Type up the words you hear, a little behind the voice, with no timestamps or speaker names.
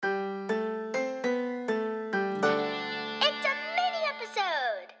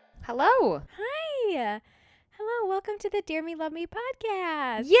Hello. Hi. Hello. Welcome to the Dear Me, Love Me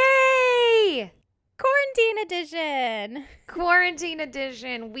podcast. Yay! Quarantine edition. Quarantine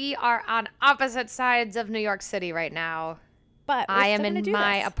edition. We are on opposite sides of New York City right now. But I am still gonna in do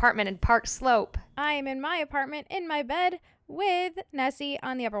my this. apartment in Park Slope. I am in my apartment in my bed with Nessie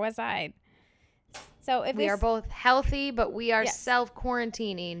on the Upper West Side. So if We are both healthy, but we are Yes.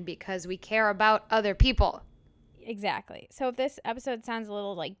 self-quarantining because we care about other people. Exactly. So if this episode sounds a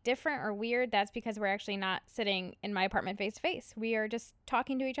little like different or weird, that's because we're actually not sitting in my apartment face to face. We are just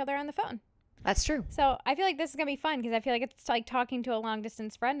talking to each other on the phone. That's true. So I feel like this is going to be fun because I feel like it's like talking to a long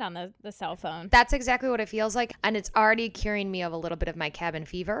distance friend on the cell phone. That's exactly what it feels like, and it's already curing me of a little bit of my cabin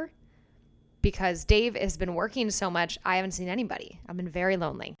fever because Dave has been working so much, I haven't seen anybody. I've been very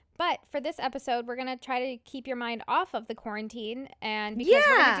lonely. But for this episode, we're going to try to keep your mind off of the quarantine and because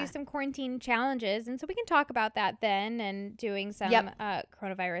we're going to do some quarantine challenges. And so we can talk about that then and doing some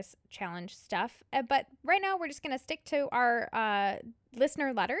coronavirus challenge stuff. But right now, we're just going to stick to our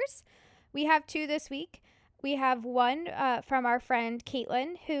listener letters. We have 2 this week. We have one from our friend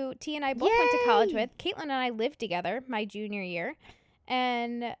Caitlin, who T and I both went to college with. Caitlin and I lived together my junior year.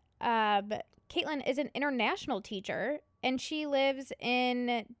 And Caitlin is an international teacher. And she lives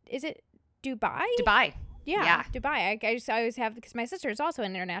in, is it Dubai? Dubai. Yeah. Dubai. I always have, because my sister is also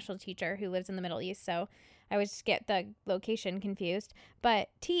an international teacher who lives in the Middle East. So I always get the location confused. But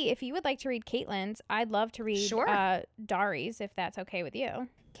T, if you would like to read Caitlin's, I'd love to read Dari's, if that's okay with you.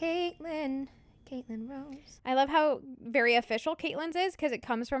 Caitlin Rose. I love how very official Caitlin's is because it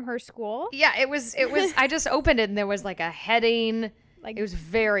comes from her school. Yeah, it was, I just opened it and there was like a heading. Like, it was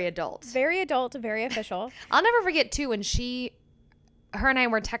very adult. Very adult, very official. I'll never forget, too, when her and I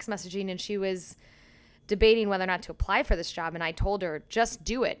were text messaging and she was debating whether or not to apply for this job. And I told her, just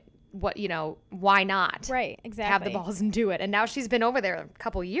do it. Why not? Right, exactly. Have the balls and do it. And now she's been over there a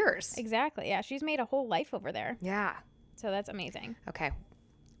couple years. Exactly, yeah. She's made a whole life over there. Yeah. So that's amazing. Okay.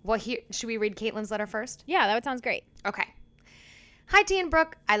 Well, should we read Caitlin's letter first? Yeah, that sounds great. Okay. Hi, T and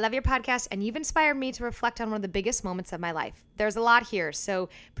Brooke. I love your podcast, and you've inspired me to reflect on one of the biggest moments of my life. There's a lot here, so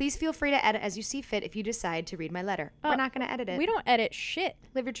please feel free to edit as you see fit if you decide to read my letter. We're not going to edit it. We don't edit shit.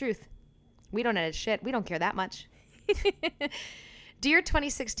 Live your truth. We don't edit shit. We don't care that much. Dear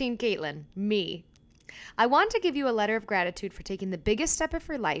 2016 Caitlin, me. I want to give you a letter of gratitude for taking the biggest step of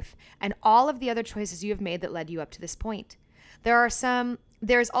your life and all of the other choices you have made that led you up to this point. There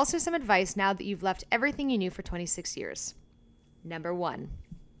is also some advice now that you've left everything you knew for 26 years. Number 1.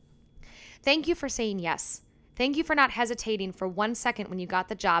 Thank you for saying yes. Thank you for not hesitating for 1 second when you got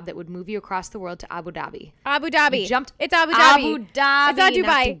the job that would move you across the world to Abu Dhabi. Abu Dhabi. It's Abu Dhabi. Abu Dhabi. It's not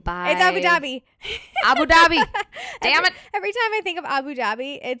Dubai. Dubai. It's Abu Dhabi. Abu Dhabi. Damn it. Every time I think of Abu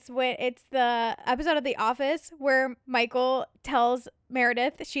Dhabi, it's the episode of The Office where Michael tells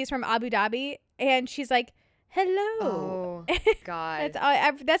Meredith she's from Abu Dhabi and she's like, hello. Oh, God.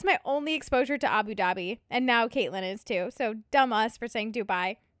 That's my only exposure to Abu Dhabi. And now Caitlin is too. So dumb us for saying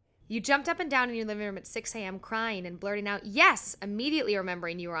Dubai. You jumped up and down in your living room at 6 a.m. crying and blurting out, yes, immediately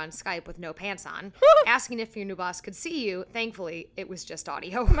remembering you were on Skype with no pants on, asking if your new boss could see you. Thankfully, it was just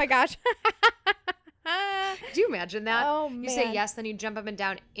audio. Oh, my gosh. Do you imagine that? Oh, You man. say yes, then you jump up and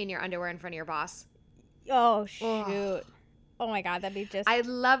down in your underwear in front of your boss. Oh, shoot. Ugh. Oh, my God. That'd be just. I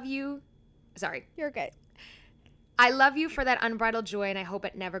love you. Sorry. You're good. I love you for that unbridled joy, and I hope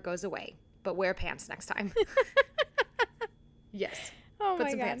it never goes away. But wear pants next time. Yes. Oh, Put my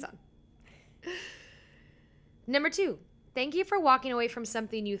some God. pants on. Number 2, thank you for walking away from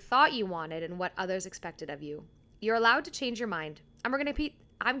something you thought you wanted and what others expected of you. You're allowed to change your mind. I'm going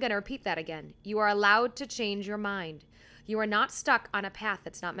to repeat that again. You are allowed to change your mind. You are not stuck on a path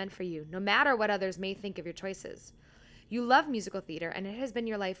that's not meant for you, no matter what others may think of your choices. You love musical theater, and it has been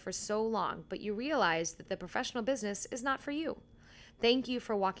your life for so long, but you realize that the professional business is not for you. Thank you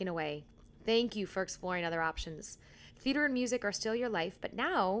for walking away. Thank you for exploring other options. Theater and music are still your life, but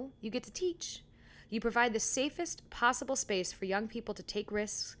now you get to teach. You provide the safest possible space for young people to take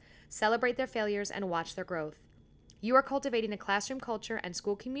risks, celebrate their failures, and watch their growth. You are cultivating a classroom culture and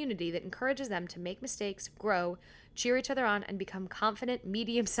school community that encourages them to make mistakes, grow, cheer each other on, and become confident,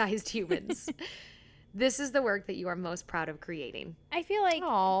 medium-sized humans. This is the work that you are most proud of creating. I feel like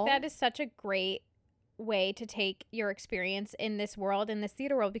Aww. that is such a great way to take your experience in this world, in this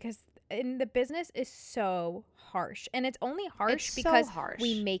theater world, because in the business is so harsh. And it's only harsh It's because so harsh.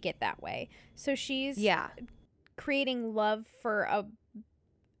 we make it that way. So she's Yeah. creating love for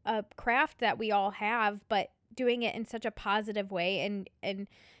a craft that we all have, but doing it in such a positive way and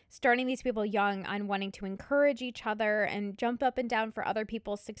starting these people young on wanting to encourage each other and jump up and down for other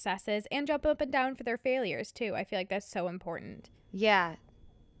people's successes and jump up and down for their failures too. I feel like that's so important. Yeah.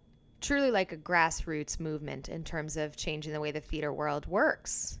 truly like a grassroots movement in terms of changing the way the theater world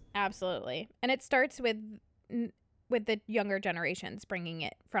works. Absolutely. And it starts with the younger generations bringing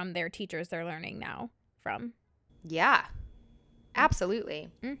it from their teachers they're learning now from. Yeah, absolutely.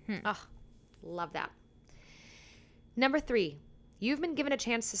 Mm-hmm. Oh, love that. Number 3, you've been given a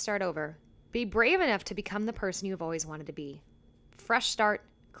chance to start over. Be brave enough to become the person you've always wanted to be. Fresh start,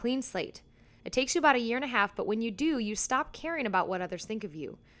 clean slate. It takes you about 1.5 years, but when you do, you stop caring about what others think of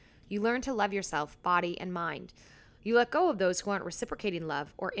you. You learn to love yourself, body, and mind. You let go of those who aren't reciprocating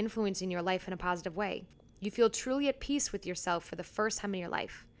love or influencing your life in a positive way. You feel truly at peace with yourself for the first time in your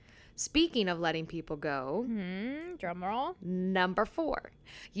life. Speaking of letting people go, drum roll. Number 4,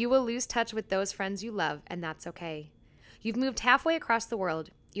 you will lose touch with those friends you love, and that's okay. You've moved halfway across the world.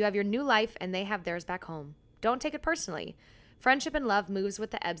 You have your new life, and they have theirs back home. Don't take it personally. Friendship and love moves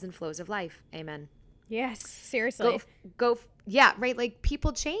with the ebbs and flows of life. Amen. Yes, seriously. Yeah, right? Like,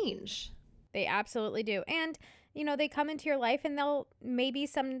 people change. They absolutely do. And, they come into your life and maybe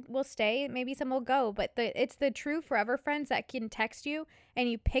some will stay, maybe some will go. But it's the true forever friends that can text you and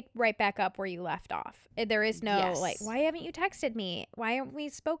you pick right back up where you left off. There is no, why haven't you texted me? Why haven't we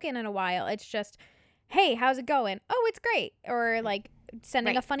spoken in a while? It's just, hey, how's it going? Oh, it's great. Or,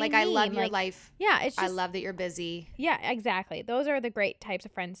 sending a funny meme. I love your life. Yeah, it's just, I love that you're busy. Yeah, exactly. Those are the great types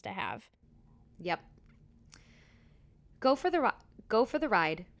of friends to have. Yep. Go for the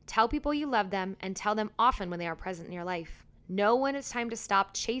ride. Tell people you love them and tell them often when they are present in your life. Know when it's time to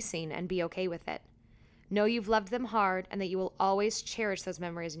stop chasing and be okay with it. Know you've loved them hard and that you will always cherish those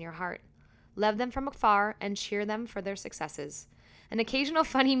memories in your heart. Love them from afar and cheer them for their successes. An occasional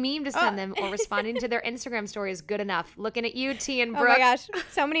funny meme to send them or responding to their Instagram story is good enough. Looking at you, T and Brooke. Oh my gosh.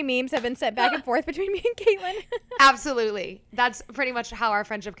 So many memes have been sent back and forth between me and Caitlin. Absolutely. That's pretty much how our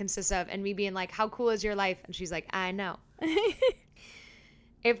friendship consists of. And me being like, how cool is your life? And she's like, I know.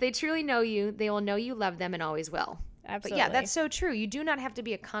 If they truly know you, they will know you love them and always will. Absolutely. But yeah, that's so true. You do not have to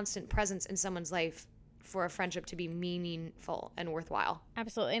be a constant presence in someone's life for a friendship to be meaningful and worthwhile.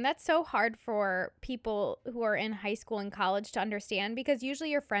 Absolutely. And that's so hard for people who are in high school and college to understand because usually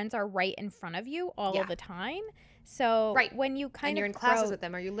your friends are right in front of you all of the time. So when you and you're in classes with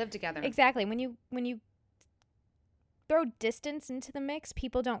them or you live together. Exactly. When you throw distance into the mix,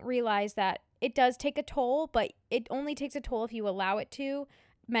 people don't realize that it does take a toll, but it only takes a toll if you allow it to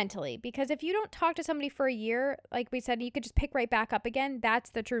mentally. Because if you don't talk to somebody for a year, like we said, you could just pick right back up again. That's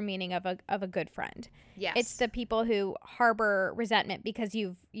the true meaning of a good friend. Yes. It's the people who harbor resentment because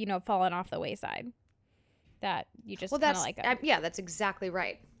you've, fallen off the wayside. That you just kind of like. Yeah, that's exactly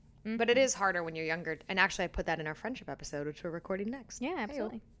right. Mm-hmm. But it is harder when you're younger. And actually, I put that in our friendship episode, which we're recording next. Yeah,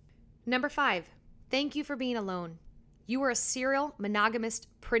 absolutely. Hey-o. Number 5, thank you for being alone. You were a serial monogamist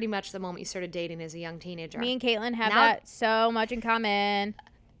pretty much the moment you started dating as a young teenager. Me and Caitlin have that so much in common.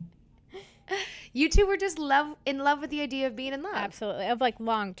 You two were just in love with the idea of being in love. Absolutely. Of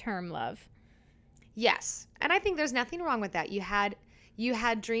long-term love. Yes. And I think there's nothing wrong with that. You had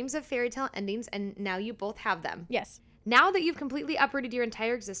dreams of fairy tale endings and now you both have them. Yes. Now that you've completely uprooted your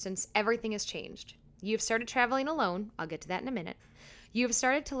entire existence, everything has changed. You've started traveling alone. I'll get to that in a minute. You have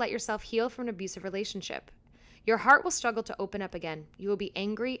started to let yourself heal from an abusive relationship. Your heart will struggle to open up again. You will be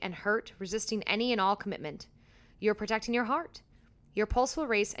angry and hurt, resisting any and all commitment. You're protecting your heart. Your pulse will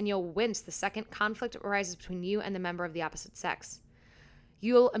race and you'll wince the second conflict arises between you and the member of the opposite sex.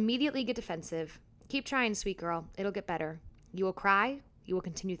 You'll immediately get defensive. Keep trying, sweet girl. It'll get better. You will cry. You will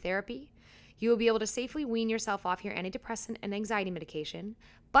continue therapy. You will be able to safely wean yourself off your antidepressant and anxiety medication,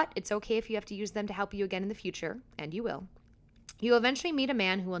 but it's okay if you have to use them to help you again in the future, and you will. You will eventually meet a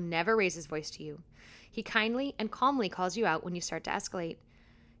man who will never raise his voice to you. He kindly and calmly calls you out when you start to escalate.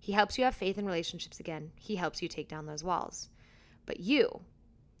 He helps you have faith in relationships again. He helps you take down those walls. But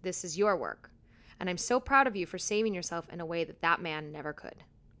this is your work. And I'm so proud of you for saving yourself in a way that man never could.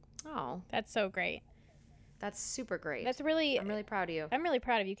 Oh. That's so great. That's super great. I'm really proud of you. I'm really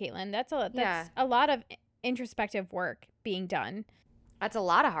proud of you, Caitlin. That's a lot of introspective work being done. That's a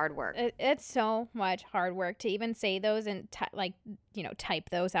lot of hard work. It's so much hard work to even say those and type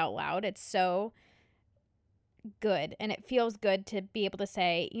those out loud. It's so good. And it feels good to be able to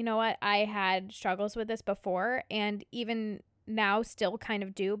say, you know what, I had struggles with this before and even now still kind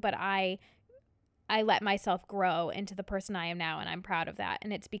of do, but I let myself grow into the person I am now, and I'm proud of that.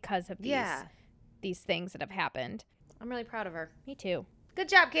 And it's because of these things that have happened. I'm really proud of her. Me too. Good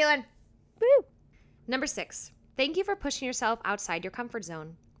job, Caitlin. Woo! Number 6, thank you for pushing yourself outside your comfort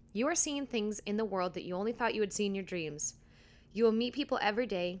zone. You are seeing things in the world that you only thought you would see in your dreams. You will meet people every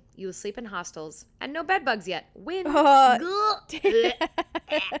day. You will sleep in hostels. And no bed bugs yet. Win. I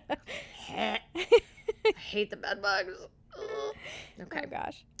hate the bed bugs. Okay. Oh,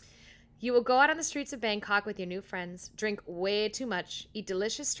 gosh. You will go out on the streets of Bangkok with your new friends, drink way too much, eat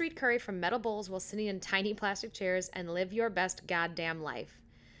delicious street curry from metal bowls while sitting in tiny plastic chairs, and live your best goddamn life.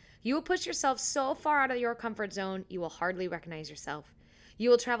 You will push yourself so far out of your comfort zone, you will hardly recognize yourself. You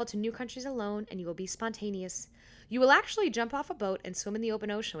will travel to new countries alone, and you will be spontaneous. You will actually jump off a boat and swim in the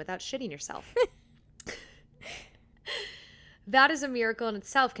open ocean without shitting yourself. That is a miracle in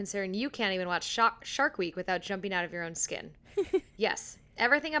itself, considering you can't even watch Shark Week without jumping out of your own skin. Yes,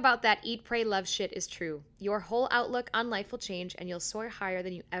 everything about that eat, pray, love shit is true. Your whole outlook on life will change, and you'll soar higher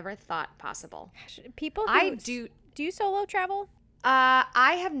than you ever thought possible. People who do you solo travel?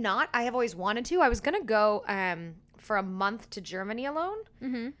 I have not. I have always wanted to. I was going to go for a month to Germany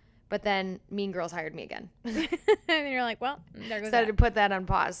alone, but then Mean Girls hired me again. And you're like, well, there goes Decided to put that on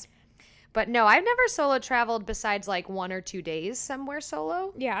pause. But no, I've never solo traveled besides like 1 or 2 days somewhere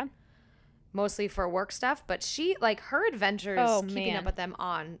solo. Yeah. Mostly for work stuff. But her adventures, keeping up with them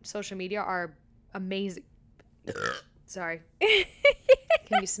on social media are amazing. Sorry.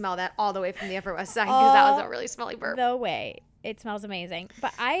 Can you smell that all the way from the Upper West Side? Because that was a really smelly burp. The way. It smells amazing.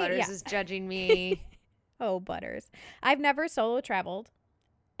 But Butters is judging me. Oh, Butters. I've never solo traveled.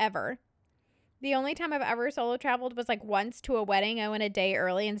 Ever. The only time I've ever solo traveled was like once to a wedding. I went a day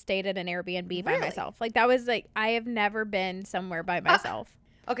early and stayed at an Airbnb by myself. Like that was like, I have never been somewhere by myself.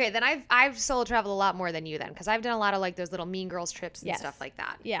 Okay, then I've solo traveled a lot more than you then, because I've done a lot of like those little Mean Girls trips and stuff like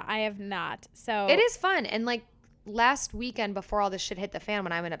that. Yeah, I have not. So it is fun. And like last weekend before all this shit hit the fan,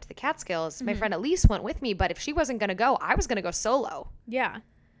 when I went up to the Catskills, my friend Elise went with me, but if she wasn't going to go, I was going to go solo. Yeah.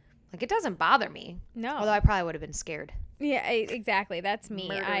 Like it doesn't bother me. No. Although I probably would have been scared. Yeah, exactly. That's me.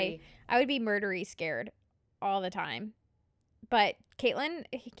 Murdery. I would be murdery scared all the time. But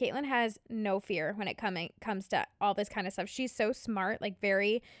Caitlin has no fear when it comes to all this kind of stuff. She's so smart, like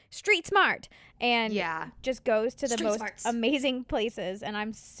very street smart, and just goes to the most amazing places. And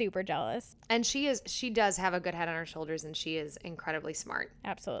I'm super jealous. And she does have a good head on her shoulders, and she is incredibly smart.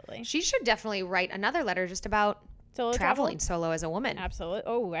 Absolutely. She should definitely write another letter just about traveling solo as a woman. Absolutely.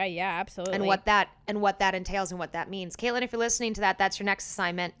 Oh, yeah, absolutely. And what that entails and what that means. Caitlin, if you're listening to that, that's your next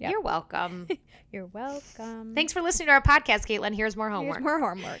assignment. Yep. You're welcome. You're welcome. Thanks for listening to our podcast, Caitlin. Here's more homework.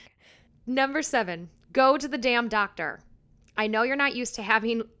 Number 7, go to the damn doctor. I know you're not used to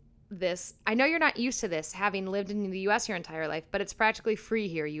this, having lived in the U.S. your entire life, but it's practically free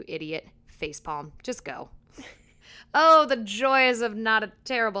here, you idiot. Facepalm. Just go. Oh, the joys of not a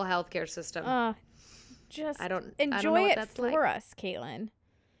terrible healthcare system. Just I don't enjoy know it for us, Caitlin.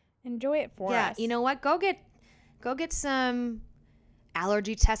 Enjoy it for us. Yeah, you know what? Go get some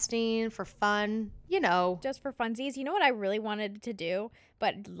allergy testing for fun, just for funsies. You know what I really wanted to do,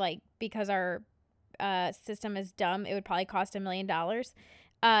 but like because our system is dumb, it would probably cost $1 million,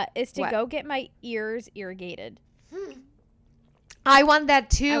 is to go get my ears irrigated. I want that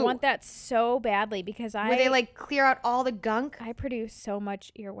too. I want that so badly because where they like clear out all the gunk. I produce so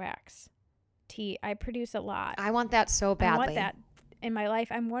much earwax. I produce a lot. I want that so badly. I want that in my life.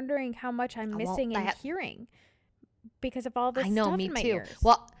 I'm wondering how much I'm missing in hearing because of all this stuff in my ears.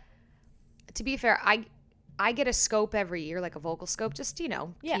 Well, to be fair, I get a scope every year, like a vocal scope, just,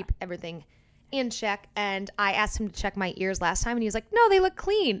 keep everything in check. And I asked him to check my ears last time, and he was like, no, they look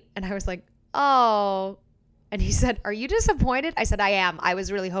clean. And I was like, oh. And he said, are you disappointed? I said, I am. I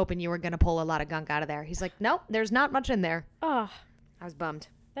was really hoping you were going to pull a lot of gunk out of there. He's like, no, there's not much in there. Oh. I was bummed.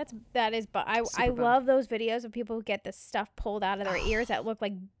 But I love those videos of people who get this stuff pulled out of their ears that look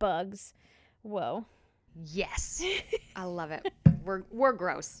like bugs. Whoa. Yes. I love it. We're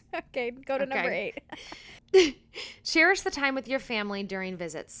gross. Okay, go to number 8. Cherish the time with your family during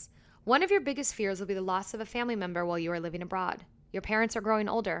visits. One of your biggest fears will be the loss of a family member while you are living abroad. Your parents are growing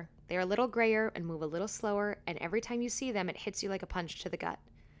older. They are a little grayer and move a little slower, and every time you see them, it hits you like a punch to the gut.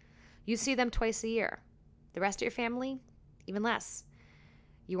 You see them twice a year. The rest of your family, even less.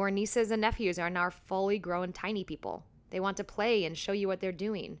 Your nieces and nephews are now fully grown tiny people. They want to play and show you what they're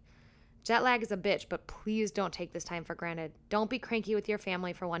doing. Jet lag is a bitch, but please don't take this time for granted. Don't be cranky with your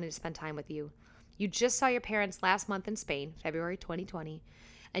family for wanting to spend time with you. You just saw your parents last month in Spain, February 2020,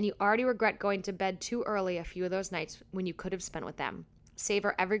 and you already regret going to bed too early a few of those nights when you could have spent with them.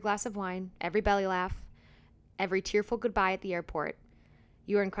 Savor every glass of wine, every belly laugh, every tearful goodbye at the airport.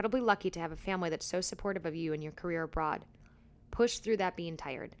 You are incredibly lucky to have a family that's so supportive of you and your career abroad. Push through that being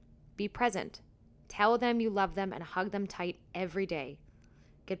tired. Be present. Tell them you love them and hug them tight every day.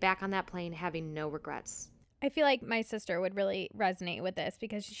 Get back on that plane having no regrets. I feel like my sister would really resonate with this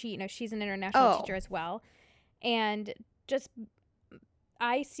because she's an international teacher as well. And just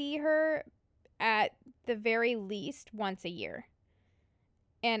I see her at the very least once a year.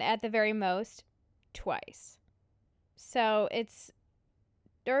 And at the very most, twice. So it's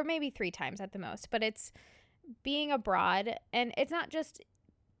or maybe 3 times at the most, but it's being abroad. And it's not just,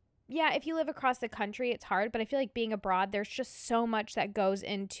 yeah, if you live across the country, it's hard, but I feel like being abroad, there's just so much that goes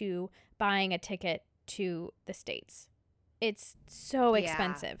into buying a ticket to the States. It's so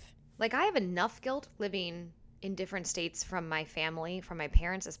expensive. Like, I have enough guilt living in different states from my family, from my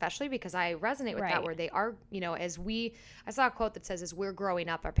parents, especially because I resonate with that, where they are, I saw a quote that says, as we're growing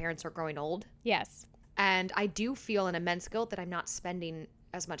up, our parents are growing old. Yes. And I do feel an immense guilt that I'm not spending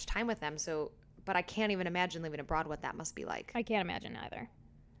as much time with them. So, but I can't even imagine living abroad, what that must be like. I can't imagine either.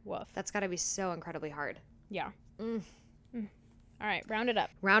 Woof. That's got to be so incredibly hard. Yeah. All right, round it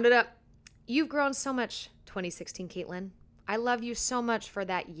up. Round it up. You've grown so much, 2016 Caitlin. I love you so much for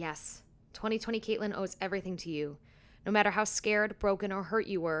that yes. 2020 Caitlin owes everything to you. No matter how scared, broken, or hurt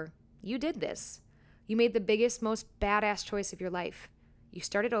you were, you did this. You made the biggest, most badass choice of your life. You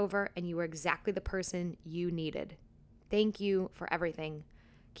started over, and you were exactly the person you needed. Thank you for everything.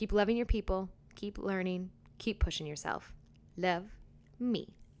 Keep loving your people. Keep learning. Keep pushing yourself. Love,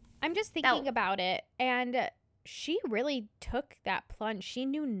 me. I'm just thinking about it, and she really took that plunge. She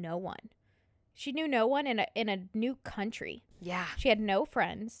knew no one. She knew no one in a new country. Yeah. She had no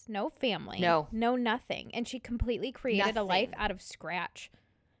friends, no family, no nothing, and she completely created a life out of scratch.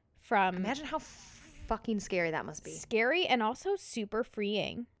 Imagine how fucking scary that must be. Scary and also super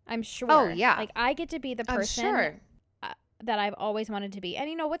freeing, I'm sure. Oh, yeah. Like, I get to be the person that I've always wanted to be. And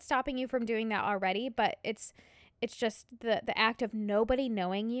what's stopping you from doing that already? But it's just the act of nobody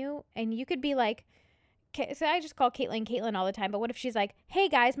knowing you, and you could be like, so I just call Caitlin all the time, but what if she's like, hey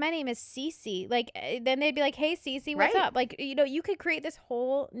guys, my name is Cece? Like, then they'd be like, hey Cece, what's up? Like, you could create this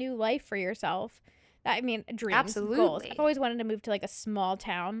whole new life for yourself. I mean, dreams, absolutely. Goals. I've always wanted to move to like a small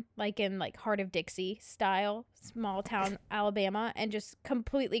town, like in like Heart of Dixie style, small town Alabama, and just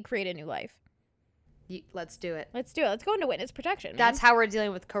completely create a new life. Let's do it. Let's do it. Let's go into witness protection. That's how we're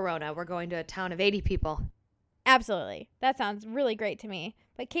dealing with Corona. We're going to a town of 80 people. Absolutely. That sounds really great to me.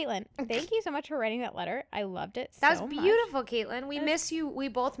 But Caitlin, thank you so much for writing that letter. I loved it so much. That was beautiful, Caitlin. We miss you. We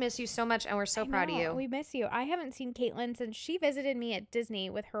both miss you so much, and we're so proud of you. We miss you. I haven't seen Caitlin since she visited me at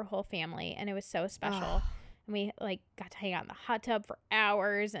Disney with her whole family, and it was so special. And we got to hang out in the hot tub for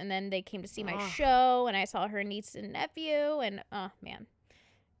hours, and then they came to see my show, and I saw her niece and nephew, and oh man,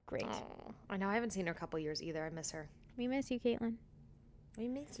 great. I know. I haven't seen her a couple years either. I miss her. We miss you, Caitlin. We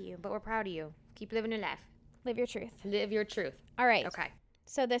miss you, but we're proud of you. Keep living your life. Live your truth. Live your truth. All right. Okay.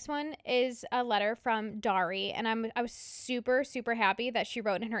 So this one is a letter from Dari, and I was super, super happy that she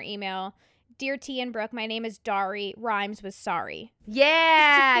wrote in her email, Dear T and Brooke, my name is Dari, rhymes with sorry.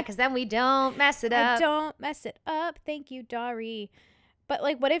 Yeah, because then we don't mess it up. I don't mess it up. Thank you, Dari. But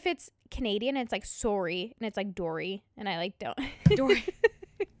what if it's Canadian and it's like sorry, and it's like Dory, and I don't. Dory.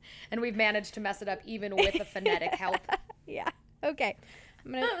 And we've managed to mess it up even with the phonetic help. Yeah. Okay.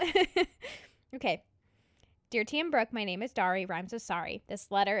 Okay. Dear T and Brooke, my name is Dari, rhymes with sorry.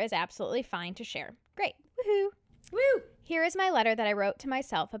 This letter is absolutely fine to share. Great. Woohoo. Woo. Here is my letter that I wrote to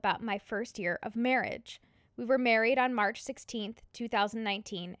myself about my first year of marriage. We were married on March 16th,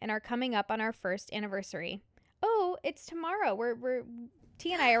 2019, and are coming up on our first anniversary. Oh, it's tomorrow.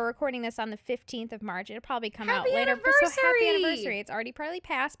 T and I are recording this on the 15th of March. It'll probably come out later. So happy anniversary. It's already probably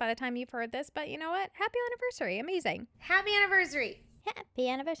passed by the time you've heard this, but you know what? Happy anniversary. Amazing. Happy anniversary. Happy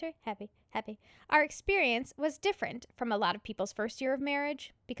anniversary. Happy. Our experience was different from a lot of people's first year of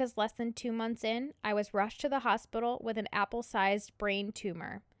marriage because less than 2 months in, I was rushed to the hospital with an apple-sized brain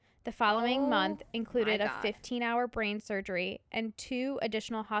tumor. The following month included a 15-hour brain surgery and 2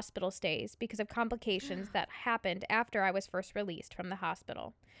 additional hospital stays because of complications that happened after I was first released from the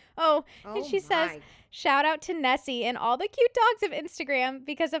hospital. And she says, shout out to Nessie and all the cute dogs of Instagram.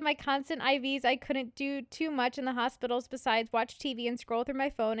 Because of my constant IVs, I couldn't do too much in the hospitals besides watch TV and scroll through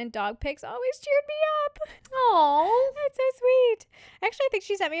my phone, and dog pics always cheered me up. Oh, that's so sweet. Actually, I think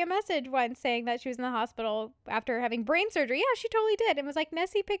she sent me a message once saying that she was in the hospital after having brain surgery. Yeah, she totally did. And was like,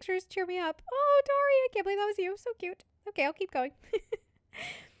 Nessie pictures cheer me up. Oh, Dari, I can't believe that was you. So cute. Okay, I'll keep going.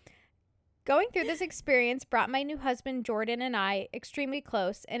 Going through this experience brought my new husband, Jordan, and I extremely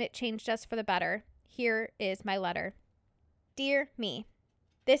close, and it changed us for the better. Here is my letter. Dear me,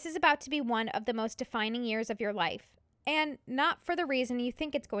 this is about to be one of the most defining years of your life, and not for the reason you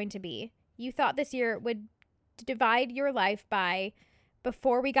think it's going to be. You thought this year would divide your life by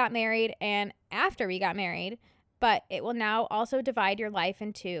before we got married and after we got married, but it will now also divide your life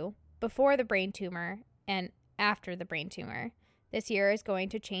into before the brain tumor and after the brain tumor. This year is going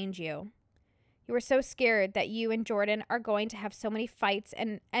to change you. You were so scared that you and Jordan are going to have so many fights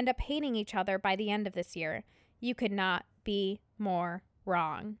and end up hating each other by the end of this year. You could not be more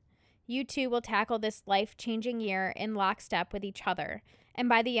wrong. You two will tackle this life-changing year in lockstep with each other, And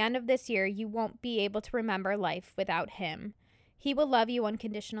by the end of this year, you won't be able to remember life without him. He will love you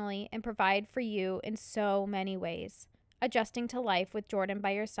unconditionally and provide for you in so many ways. Adjusting to life with Jordan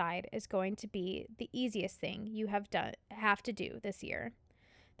by your side is going to be the easiest thing you have to do this year.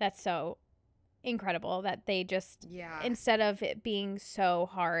 That's so incredible that they just, instead of it being so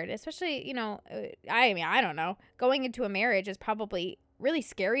hard, especially, you know, I don't know, going into a marriage is probably really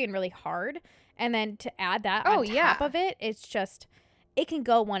scary and really hard. And then to add that on top of it, it's just, it can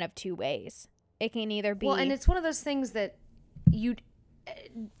go one of two ways. It can either be... Well, and it's one of those things that you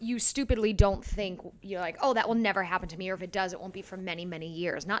stupidly don't think, you're like, oh, that will never happen to me, or if it does, it won't be for many, many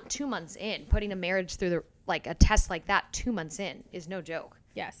years. Not 2 months in. Putting a marriage through a test like that 2 months in is no joke.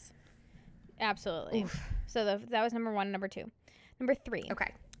 Yes. Absolutely. Oof. So that was number 1. Number 2. Number 3.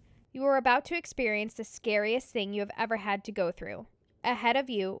 Okay. You are about to experience the scariest thing you have ever had to go through. Ahead of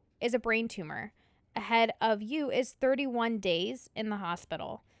you is a brain tumor. Ahead of you is 31 days in the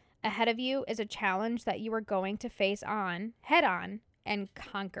hospital. Ahead of you is a challenge that you are going to face head on, and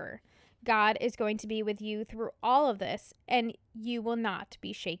conquer. God is going to be with you through all of this, and you will not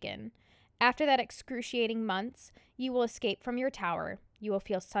be shaken. After that excruciating months, you will escape from your tower. You will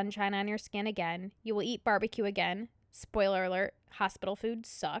feel sunshine on your skin again. You will eat barbecue again. Spoiler alert, hospital food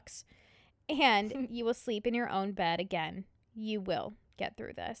sucks. And you will sleep in your own bed again. You will get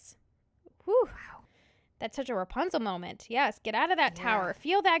through this. Whew. Wow. That's such a Rapunzel moment. Yes, get out of that tower.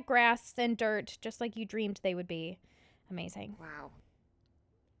 Feel that grass and dirt just like you dreamed they would be. Amazing. Wow.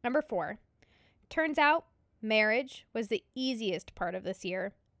 Number 4. Turns out marriage was the easiest part of this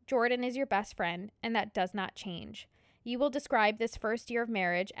year. Jordan is your best friend, and that does not change. You will describe this first year of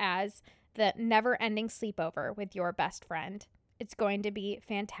marriage as the never-ending sleepover with your best friend. It's going to be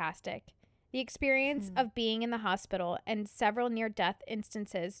fantastic. The experience of being in the hospital and several near-death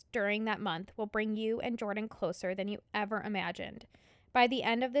instances during that month will bring you and Jordan closer than you ever imagined. By the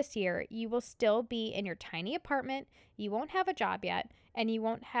end of this year, you will still be in your tiny apartment, you won't have a job yet, and you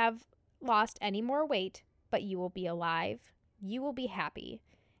won't have lost any more weight, but you will be alive, you will be happy,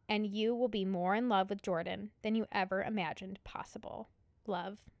 and you will be more in love with Jordan than you ever imagined possible.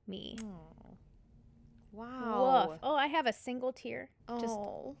 Love, me. Oh. Wow. Woof. Oh, I have a single tear just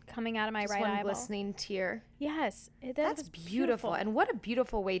coming out of my right eyeball. Glistening tear. Yes. That's beautiful. And what a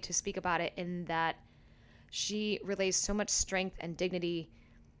beautiful way to speak about it, in that she relays so much strength and dignity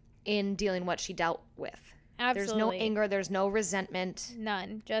in dealing what she dealt with. Absolutely. There's no anger. There's no resentment.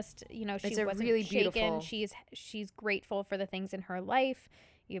 None. Just, she wasn't really shaken. Beautiful. She's grateful for the things in her life.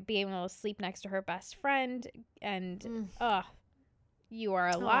 You being able to sleep next to her best friend. And, you are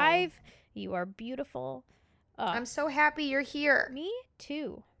alive. You are beautiful. I'm so happy you're here. Me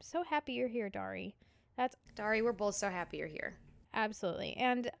too. I'm so happy you're here, Dari. Dari, we're both so happy you're here. Absolutely.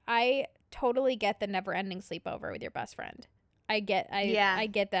 And I totally get the never-ending sleepover with your best friend. I get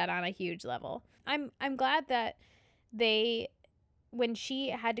that on a huge level. I'm glad that when she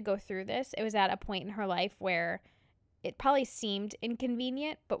had to go through this, it was at a point in her life where it probably seemed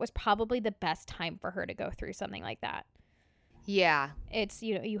inconvenient, but was probably the best time for her to go through something like that. Yeah. It's,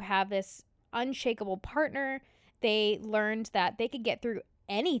 you have this unshakable partner. They learned that they could get through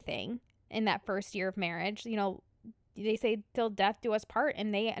anything in that first year of marriage. They say till death do us part,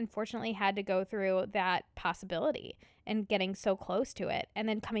 and they unfortunately had to go through that possibility and getting so close to it. And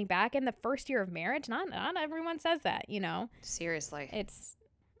then coming back in the first year of marriage, not everyone says that, Seriously. It's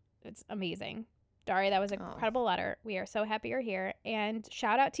amazing. Dari, that was an incredible letter. We are so happy you're here. And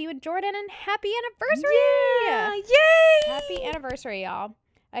shout out to you and Jordan, and happy anniversary! Yeah! Yay! Happy anniversary, y'all.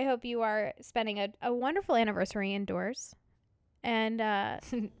 I hope you are spending a wonderful anniversary indoors and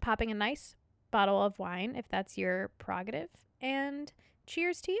popping a nice bottle of wine, if that's your prerogative. And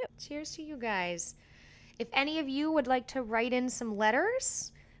cheers to you. Cheers to you guys. If any of you would like to write in some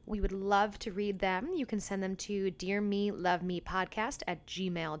letters, we would love to read them. You can send them to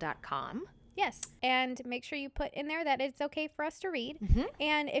dearmelovemepodcast@gmail.com. Yes, and make sure you put in there that it's okay for us to read. Mm-hmm.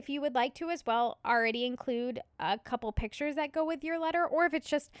 And if you would like to as well, already include a couple pictures that go with your letter, or if it's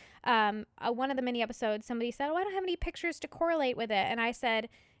just one of the mini episodes, somebody said, I don't have any pictures to correlate with it. And I said,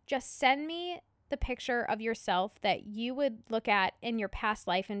 just send me the picture of yourself that you would look at in your past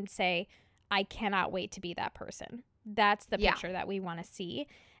life and say, I cannot wait to be that person. That's the picture that we want to see.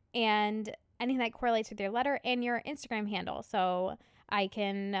 And anything that correlates with your letter and your Instagram handle. So I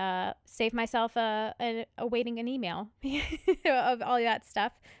can save myself awaiting an email of all that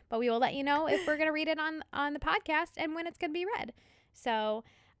stuff. But we will let you know if we're going to read it on the podcast and when it's going to be read. So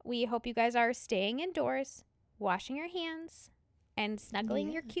we hope you guys are staying indoors, washing your hands, and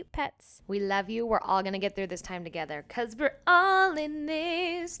snuggling your cute pets. We love you. We're all going to get through this time together, because we're all in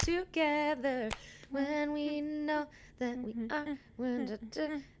this together when we know that we are.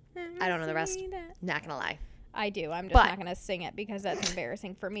 I don't know the rest. Not gonna lie. I do. I'm just not gonna sing it because that's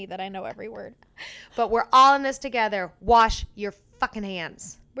embarrassing for me that I know every word. But we're all in this together. Wash your fucking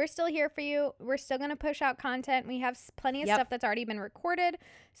hands. We're still here for you. We're still going to push out content. We have plenty of stuff that's already been recorded.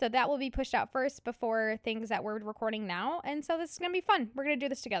 So that will be pushed out first before things that we're recording now. And so this is going to be fun. We're going to do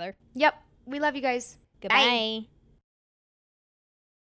this together. Yep. We love you guys. Goodbye. Bye.